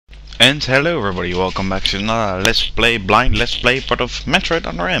And hello everybody, welcome back to another blind let's play part of Metroid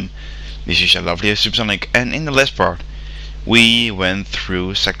on RM. This is your lovely Zupersonic, and in the last part we went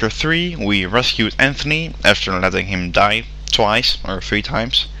through Sector 3, we rescued Anthony after letting him die twice or 3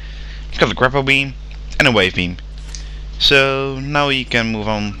 times. We got a grapple beam and a wave beam. So now we can move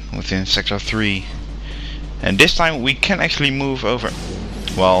on within Sector 3. And this time we can actually move over.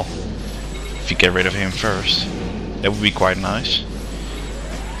 Well, if you get rid of him first, that would be quite nice.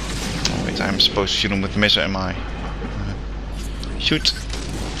 Oh wait, I'm supposed to shoot him with the missile, am I? Shoot.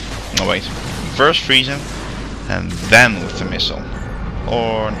 Oh wait, first freeze him and then with the missile.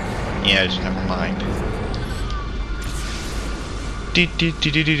 Or, yeah, just never mind.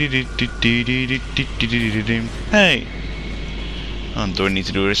 Hey! Oh, do I need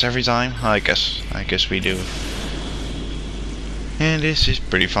to do this every time? I guess we do. And this is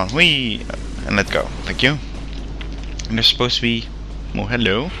pretty fun. Whee! And let go. Thank you. And there's supposed to be... Oh,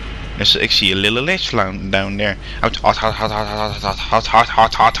 hello. There's actually a little ledge down there. Hot.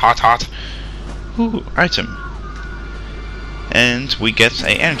 Ooh, item. And we get a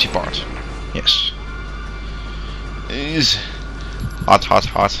energy part. Yes. Is hot.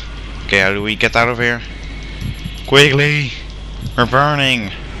 Okay, how do we get out of here? Quickly! We're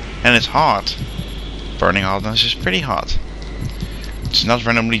burning! And it's hot. Burning hotness is pretty hot. It's not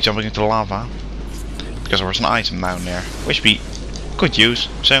randomly jumping into lava. Because there was an item down there, which we could use.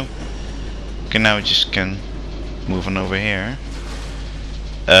 So, okay, now we just can move on over here.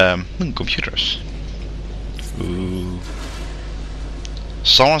 Computers. Ooh.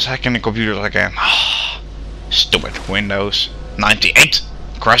 Someone's hacking the computers again. Stupid Windows 98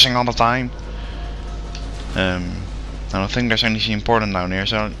 crashing all the time. I don't think there's anything important down here,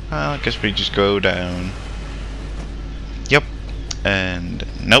 so I guess we just go down. Yep. And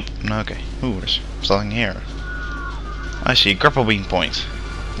nope. Okay. Ooh, there's something here. I see a grapple beam point.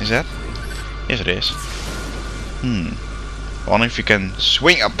 Is that? Yes, it is. I wonder if you can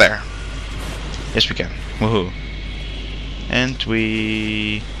swing up there. Yes, we can. Woohoo! And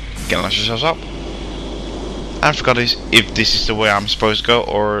we can launch ourselves up. I forgot if this is the way I'm supposed to go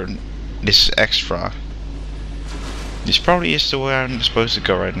or this is extra. This probably is the way I'm supposed to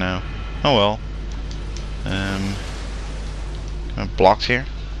go right now. Oh well. I'm blocked here.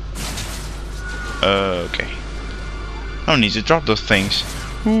 Okay. I don't need to drop those things.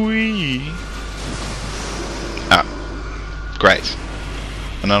 Whee! Ah, great.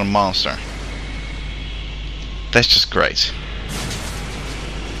 Another monster. That's just great.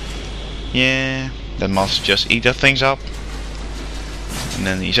 Yeah, that monster just eat the things up. And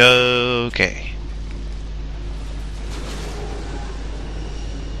then he's okay.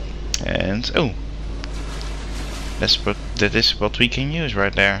 And oh, that is what we can use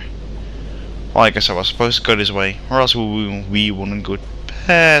right there. Well, I guess I was supposed to go this way, or else we wouldn't go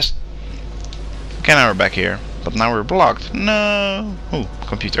past. Okay, now we're back here, but now we're blocked. No. Oh,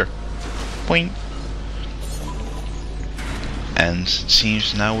 computer. Boing. And it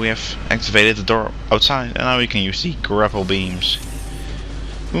seems now we have activated the door outside, and now we can use the grapple beams.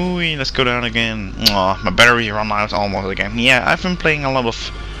 Ooh, let's go down again. Aw, my battery run out almost again. Yeah, I've been playing a lot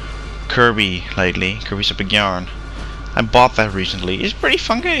of Kirby lately. Kirby's Epic Yarn. I bought that recently. It's a pretty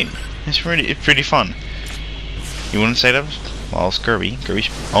fun game. It's pretty fun. You wouldn't say that? Well, it's Kirby.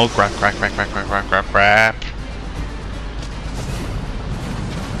 Kirby's. Oh crap!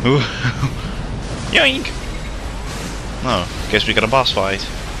 Ooh. Yoink! Oh, guess we got a boss fight.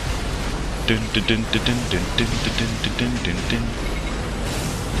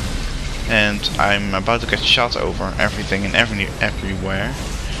 And I'm about to get shot over everything and everywhere.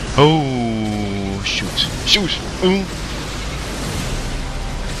 Oh, shoot! Ooh!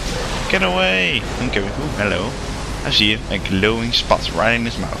 Get away! Okay, ooh, hello. I see a glowing spot right in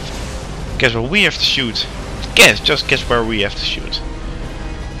his mouth. Guess what we have to shoot? Just guess where we have to shoot.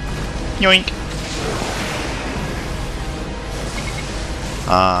 Yoink!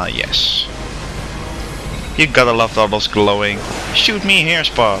 Ah, yes. You gotta love all those glowing. Shoot me here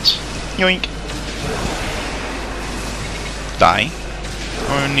spots. Yoink! Die.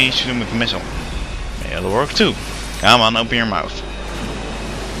 Or you need to shoot him with a missile. It'll work too. Come on, open your mouth.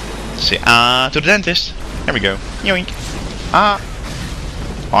 Say to the dentist. There we go. Yoink. Ah.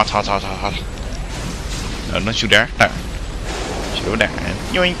 Hot. No, don't shoot there. There. Shoot there. And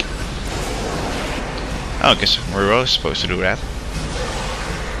yoink. Oh, I guess we're all supposed to do that.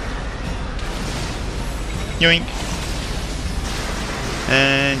 Yoink.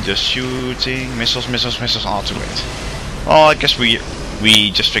 And just shooting missiles all to it. Oh, I guess we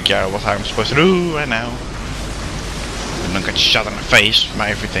just figure out what I'm supposed to do right now. And don't get shot in the face by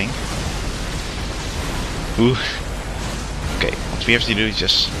everything. Ooh. Okay, what we have to do is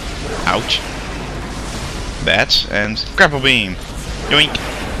just... Ouch. That, and grapple beam. Yoink.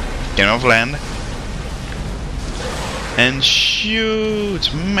 Get off land. And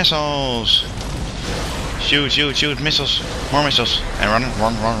shoot! Missiles! Shoot, shoot, shoot, missiles! More missiles! And run,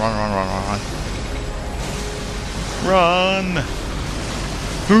 run, run, run, run, run, run, run!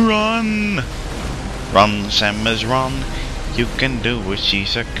 Run! Run, Samus, run! You can do it,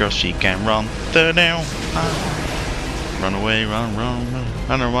 she's a girl, she can run the down. Run away, run, run, run.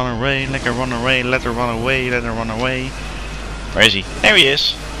 Let her run away, let her run away, let her run away, let her run away. Where is he? There he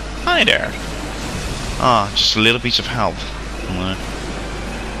is! Hi there! Ah, just a little piece of health.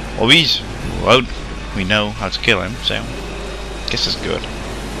 Well, we know how to kill him, so guess that's good.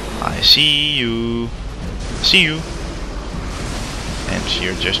 I see you. See you. And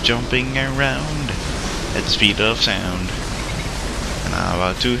you're just jumping around at the speed of sound. And I'm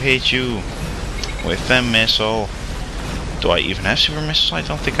about to hit you with a missile. Do I even have super missiles? I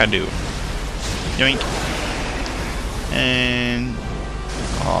don't think I do. Yoink. And...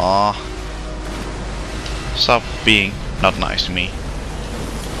 Aww. Stop being not nice to me.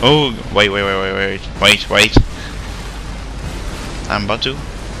 Oh, wait. I'm about to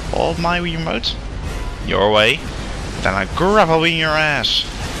hold my remote your way. Then I grapple in your ass.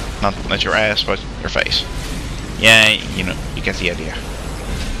 Not your ass, but your face. Yeah, you know, you get the idea.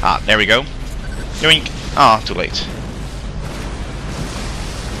 Ah, there we go. Yoink. Ah, too late.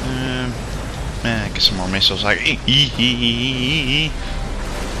 Get some more missiles. Like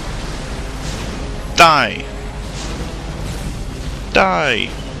die. Die.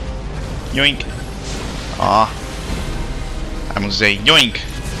 Yoink. Ah. I'm gonna say yoink.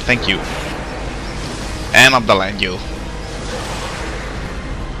 Thank you. And up the land, you.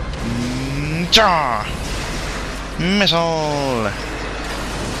 Cha! Missile!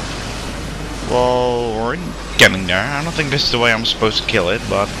 Well, we're getting there. I don't think this is the way I'm supposed to kill it,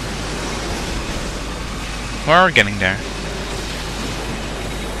 but... We're getting there.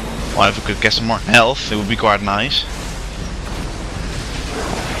 Well, if we could get some more health, it would be quite nice.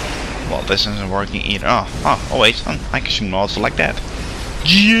 Well, this isn't working either. Oh wait, I can shoot also like that.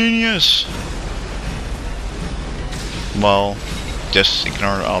 Genius! Well, just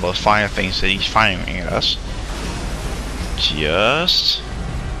ignore all those fire things that he's firing at us. Just...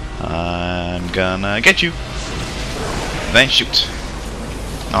 I'm gonna get you. Then shoot.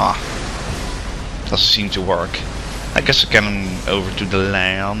 Doesn't seem to work. I guess I can over to the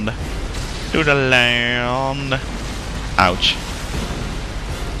land. To the land. Ouch.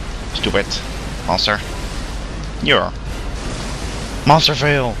 Stupid. Monster. You're... Monster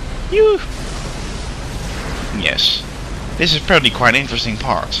fail. You. Yes. This is probably quite an interesting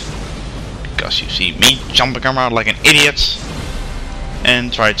part. Because you see me jumping around like an idiot.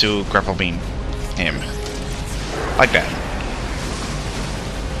 And try to grapple beam him. Like that.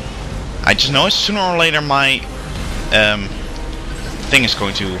 I just know sooner or later my thing is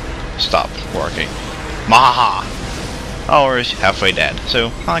going to stop working. Maha! Oh, we're halfway dead.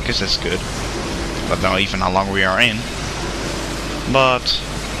 So I guess that's good. Don't know even how long we are in. But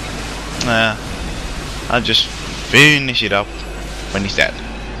I'll just finish it up when he's dead.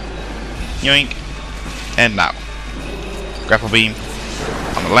 Yoink. And now. Grapple beam.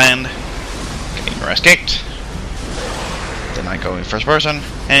 On the land. Getting your ass kicked. Then I go in first person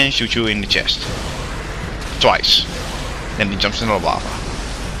and shoot you in the chest. Twice. Then he jumps into the lava.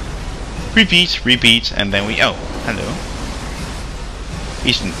 Repeat, and then we... Oh, hello.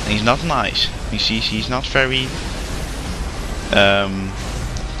 He's not nice. You see, he's not very...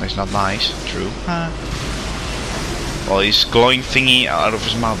 He's not nice. True. Well, his glowing thingy out of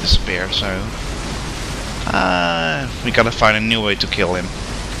his mouth disappeared, so... we gotta find a new way to kill him.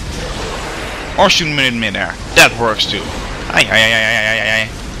 Or shoot him in midair. That works too. Aye.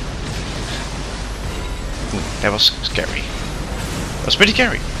 Ooh, that was scary. That was pretty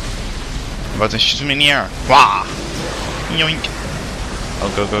scary. But then shoot him in the air. Wah! Yoink! Oh,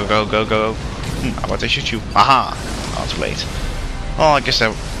 go. How about I shoot you? Aha! Oh, too late. Well, I guess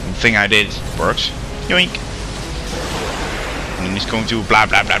that thing I did works. Yoink! And then he's going to blah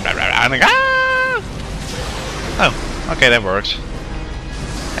blah blah blah blah. I'm like, ah! Oh, okay, that works.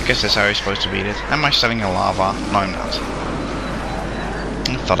 I guess that's how you're supposed to beat it. Am I standing in lava? No, I'm not.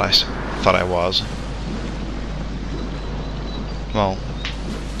 I thought I was. Well,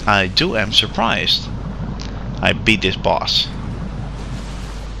 I am surprised. I beat this boss.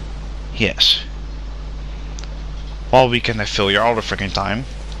 Yes. Well, we can fill your all the freaking time.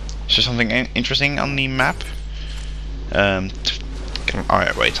 Is there something interesting on the map?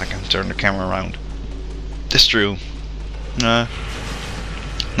 Alright, wait, I can turn the camera around. That's true.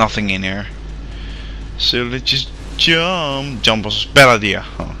 Nothing in here. So let's just Jump! Jump was a bad idea.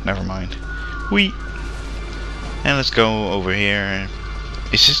 Oh, never mind. Whee! And let's go over here.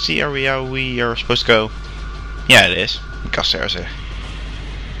 Is this the area we are supposed to go? Yeah, it is. Because there's a...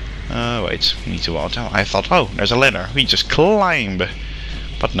 wait. We need to walk down. I thought, oh, there's a ladder. We just climb.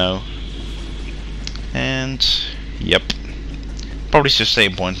 But no. And... Yep. Probably the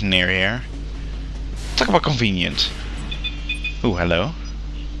same point near here. Talk about convenient. Ooh, hello.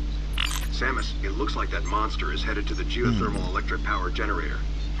 Samus, it looks like that monster is headed to the geothermal electric power generator.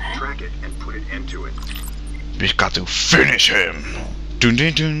 Track it and put an end to it. We've got to finish him. Dun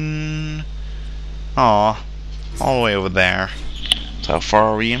dun dun. Aw, all the way over there. So how far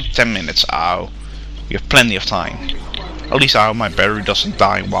are we in? 10 minutes. Ow. We have plenty of time. At least I hope my battery doesn't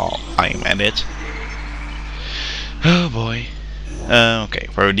die while I'm at it. Oh boy. Okay,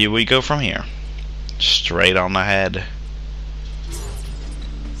 where do we go from here? Straight on ahead.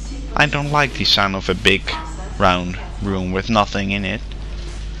 I don't like the sound of a big round room with nothing in it.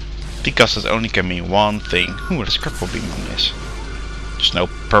 Because it only can mean one thing. Ooh, there's a cripple beam on this. There's no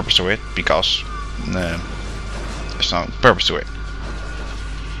purpose to it because there's no purpose to it.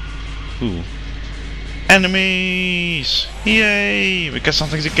 Ooh. Enemies! Yay! We got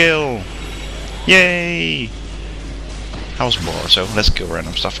something to kill! Yay! I was bored, so let's kill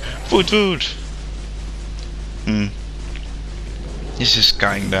random stuff. Food, food! This is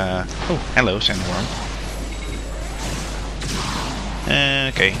kinda... Oh, hello, sandworm.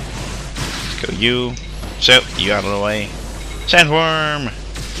 Okay. Let's go you. So, you out of the way. Sandworm!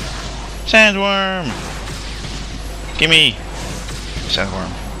 Sandworm! Gimme!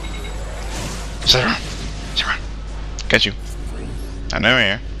 Sandworm. Sandworm! Sandworm! Catch you. I know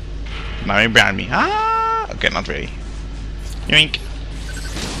here. Now you're behind me. Ah! Okay, not really. Yoink!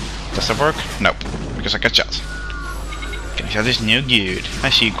 Does that work? Nope. Because I got shot. Okay, that is no good. I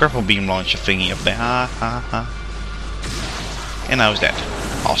see a grapple beam launcher thingy up there. Ha ha ha. And I was dead.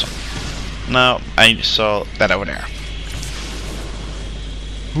 Awesome. Now I saw that over there.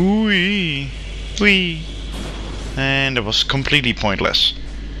 Whee! Whee! And it was completely pointless.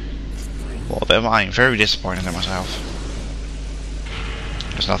 Well, then I'm very disappointed in myself.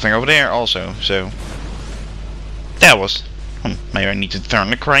 There's nothing over there also, so... That was... maybe I need to turn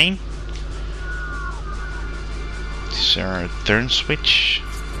the crane? Is there a turn switch?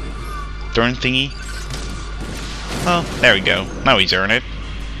 Turn thingy? Oh, there we go. Now we turn it.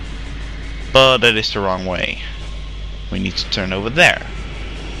 But that is the wrong way. We need to turn over there.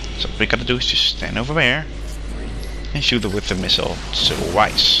 So what we gotta do is just stand over there and shoot it with the missile so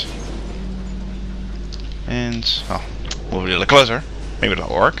wise. And oh, move it a little closer. Maybe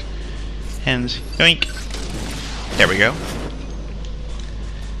that'll work. And yoink. There we go.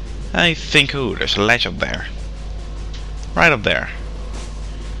 I think, oh, there's a ledge up there. Right up there.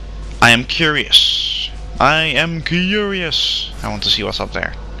 I am curious. I am curious. I want to see what's up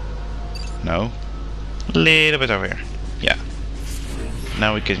there. No. A little bit over here. Yeah.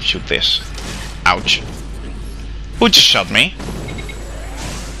 Now we can shoot this. Ouch. Who just shot me?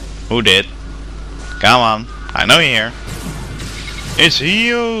 Who did? Come on. I know you're here. It's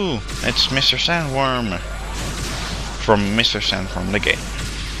you! It's Mr. Sandworm. From Mr. Sandworm the game.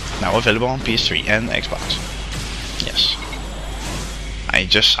 Now available on PS3 and Xbox. Yes.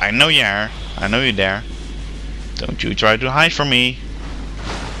 I know you are. I know you're there. Don't you try to hide from me.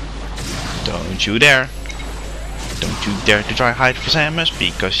 Don't you dare. Don't you dare to try hide from Samus,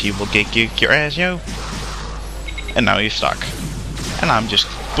 because he will kick your ass, yo. And now you're stuck. And I'm just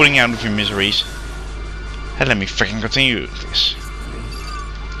putting out of your miseries. And let me freaking continue this.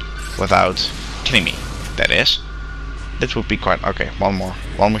 Without killing me. That is. That would be quite... Okay, one more.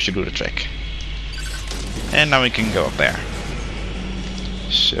 One more should do the trick. And now we can go up there.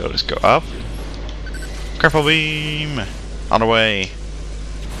 So let's go up. Grapple beam! Other way.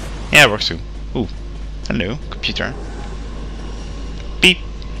 Yeah, it works too. Ooh. Hello, computer. Beep.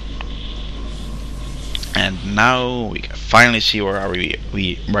 And now we can finally see where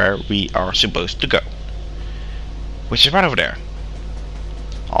we are supposed to go. Which is right over there.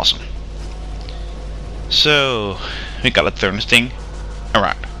 Awesome. So we gotta turn this thing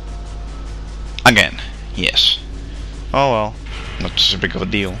around. Again. Yes. Oh well. Not so big of a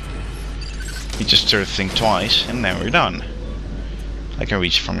deal. We just turn the thing twice and then we're done. I can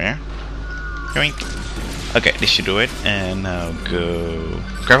reach from here. Yoink. Okay, this should do it. And now go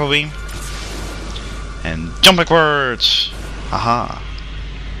grapple beam. And jump backwards. Aha.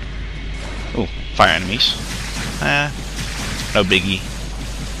 Oh, fire enemies. No biggie.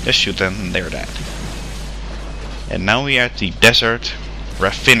 Just shoot them and they're dead. And now we are at the desert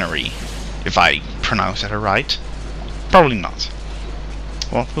refinery. If I pronounce that right. Probably not.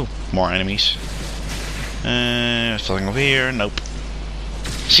 Well, ooh, more enemies. Something over here. Nope.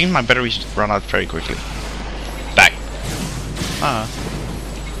 Seems my batteries run out very quickly. Die.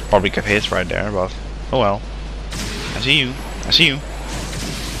 Probably get hit right there, but oh well. I see you. I see you.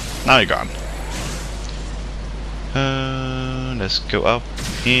 Now you're gone. Let's go up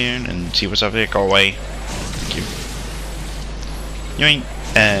here and see what's up there. Go away. Thank you. Yoink.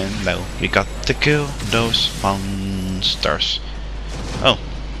 And no, we got to kill those monsters. Oh,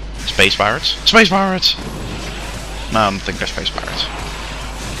 space pirates! Space pirates! No, I don't think they're space pirates.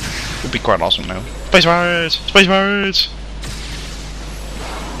 Would be quite awesome though. Space pirates! Space pirates!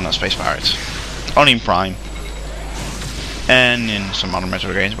 No, space pirates. Only in Prime. And in some other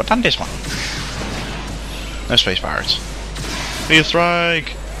Metroid games, but not this one. No space pirates. Field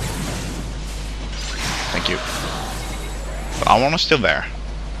strike! Thank you. But our one is still there.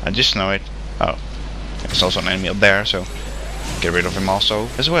 I just know it. Oh. There's also an enemy up there, so get rid of him also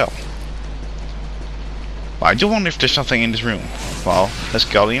as well. But I do wonder if there's something in this room. Well, let's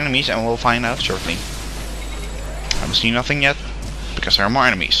kill the enemies and we'll find out shortly. I haven't seen nothing yet, because there are more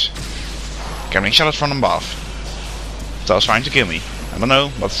enemies. Getting shot from above. So it's trying to kill me. I don't know,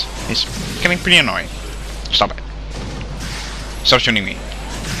 but it's getting pretty annoying. Stop it. Stop shooting me.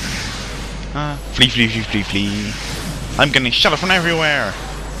 Flee, flee, flee, flee, flee. I'm getting shot from everywhere.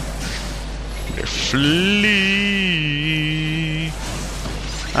 Flee.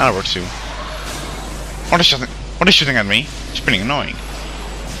 That works too. What is shooting at me? It's pretty annoying.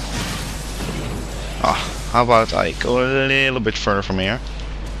 Oh, how about I go a little bit further from here?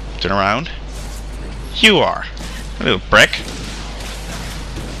 Turn around. You are a little prick.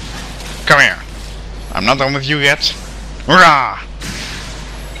 Come here. I'm not done with you yet. Hurrah!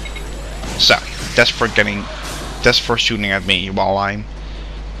 So, that's for shooting at me while I'm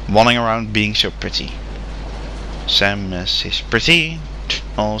running around being so pretty. Samus is pretty,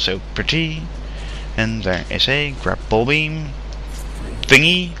 also pretty, and there is a grapple beam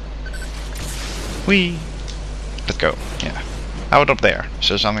thingy. Whee! Let's go. Yeah. How about up there? Is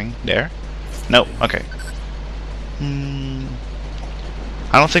there something there? No. Okay.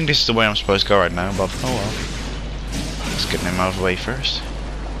 I don't think this is the way I'm supposed to go right now, but oh well. Let's get him out of the way first.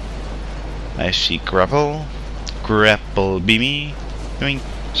 I see grapple beamy.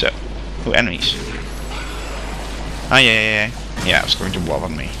 So, who enemies? Ah, yeah, it's going to blow up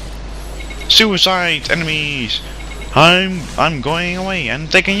on me. Suicide enemies! I'm going away and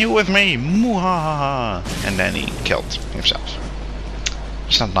taking you with me. Muhahaha! And then he killed himself.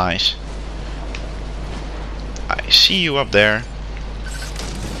 It's not nice. I see you up there.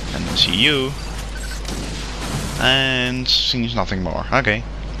 And I see you. And seems nothing more. Okay.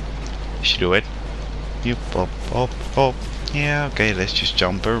 Should do it. You pop, pop, pop. Yeah, okay, let's just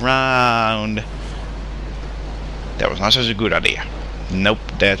jump around. That was not such a good idea. Nope,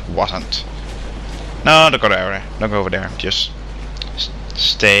 that wasn't. No, don't go there. Don't go over there. Just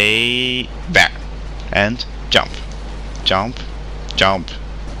stay there. And jump. Jump. Jump.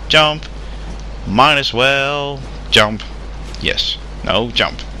 Jump. Might as well jump. Yes. No,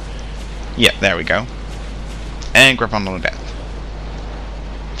 jump. Yeah, there we go. And grab onto that.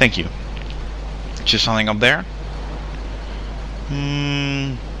 Thank you. Just something up there?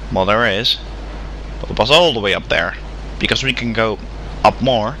 Well, there is. But the boss all the way up there. Because we can go up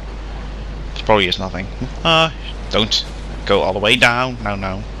more. There probably is nothing. Don't go all the way down. No,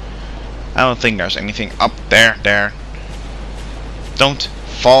 no. I don't think there's anything up there. There. Don't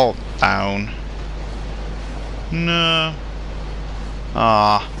fall down. No.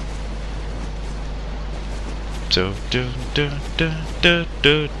 Ah.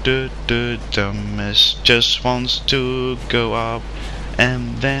 Thomas just wants to go up,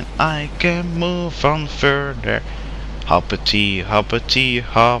 and then I can move on further. Hoppity, hoppity,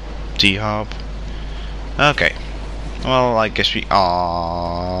 hoppity, hop. Okay. Well, I guess we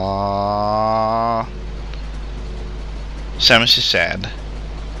are. Samus is sad.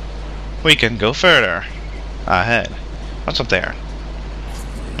 We can go further ahead. What's up there?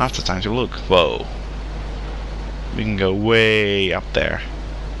 Not the time to look. Whoa. We can go way up there.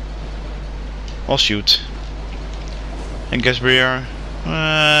 Well, shoot. I guess we are.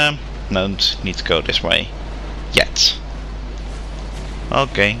 Don't need to go this way yet.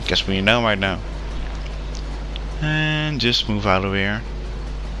 Okay, guess we know right now. And just move out of here.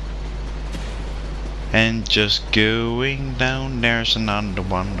 And just going down. There's another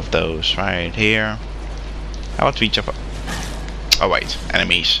one of those right here. How about we jump up? Oh wait,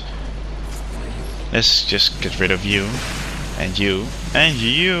 enemies. Let's just get rid of you, and you, and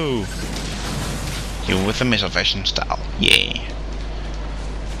you. You with the missile fashion style. Yay.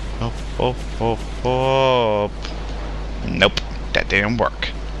 Hop, hop, hop, hop. Nope, that didn't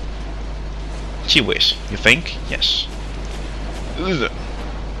work. Gee whiz, you think? Yes. Ugh.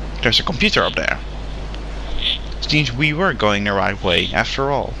 There's a computer up there. Seems we were going the right way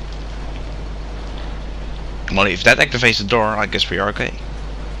after all. Well, if that activates the door, I guess we are okay.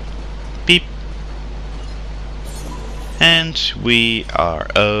 Beep. And we are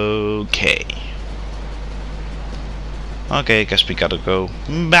okay. Okay, I guess we gotta go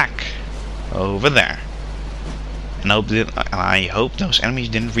back over there. And I hope those enemies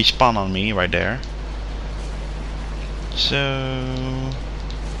didn't respawn on me right there. So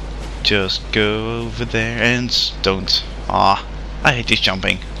just go over there and don't. Ah, I hate this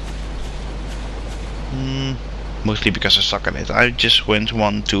jumping. Mostly because I suck at it. I just went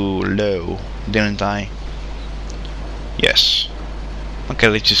one too low, didn't I? Yes. Okay,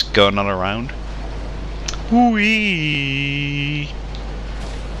 let's just go another round. Whee!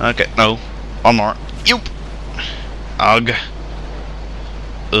 Okay, no. One more. Yoop! Ugh.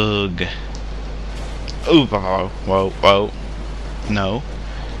 Ugh. Ooh, whoa, whoa, whoa. No.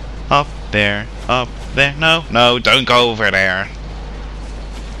 Up there, up there. No, no, don't go over there.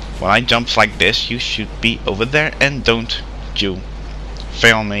 When I jump like this, you should be over there and don't you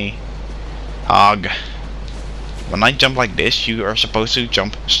fail me. Ugh. When I jump like this, you are supposed to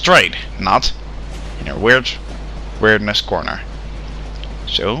jump straight, not in a weirdness corner.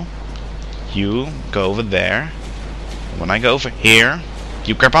 So, you go over there. When I go over here,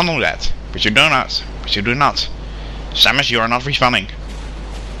 you grab onto that. But you do not. But you do not. Samus, you are not respawning.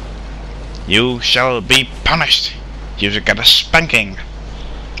 You shall be punished. You should get a spanking.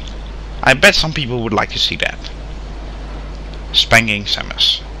 I bet some people would like to see that. Spanking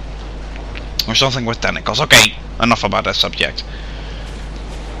Samus. Or something with tentacles. Okay, enough about that subject.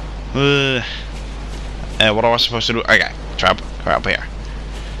 What I was supposed to do? Okay, trap up here.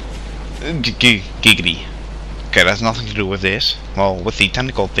 Giggity. Okay, that's nothing to do with this. Well, with the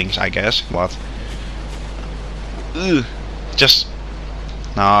tentacle things, I guess. But just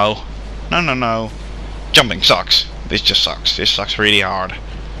no. No. Jumping sucks. This just sucks. This sucks really hard.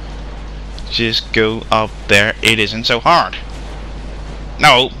 Just go up there. It isn't so hard.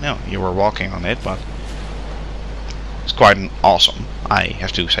 No, you were walking on it, but it's quite awesome. I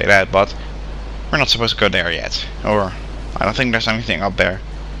have to say that, but we're not supposed to go there yet. Or I don't think there's anything up there.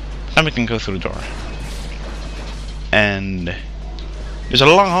 Then we can go through the door. And there's a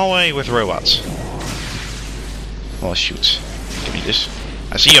long hallway with robots. Well, shoot. Give me this.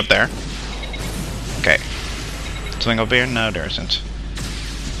 I see you up there. Okay. Something up here? No, there isn't.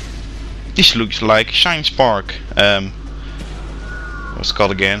 This looks like Shine Spark. What's it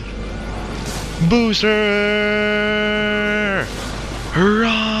called again? Booster!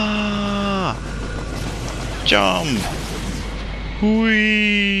 Hurrah! Jump!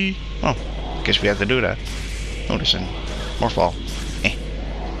 Whee! Oh, guess we have to do that. Oh, there's more fall.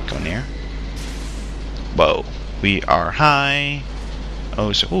 Come near. Whoa, we are high.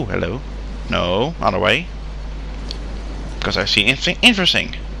 Oh, so hello. No, other way. Because I see anything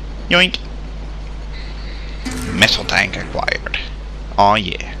interesting. Yoink! Missile tank acquired. Oh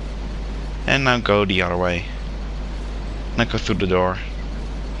yeah. And now go the other way. Now go through the door.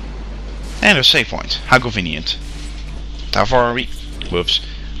 And a save point. How convenient. How far are we? Whoops.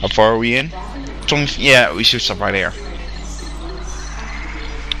 How far are we in? Yeah, we should stop right here.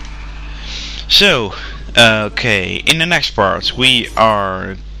 So, okay, in the next part we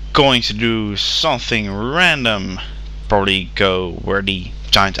are going to do something random. Probably go where the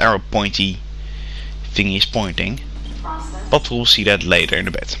giant arrow pointy thingy is pointing. But we'll see that later in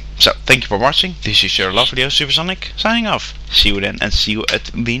a bit. So, thank you for watching. This is your love video, Zupersonic, signing off. See you then and see you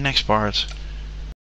at the next part.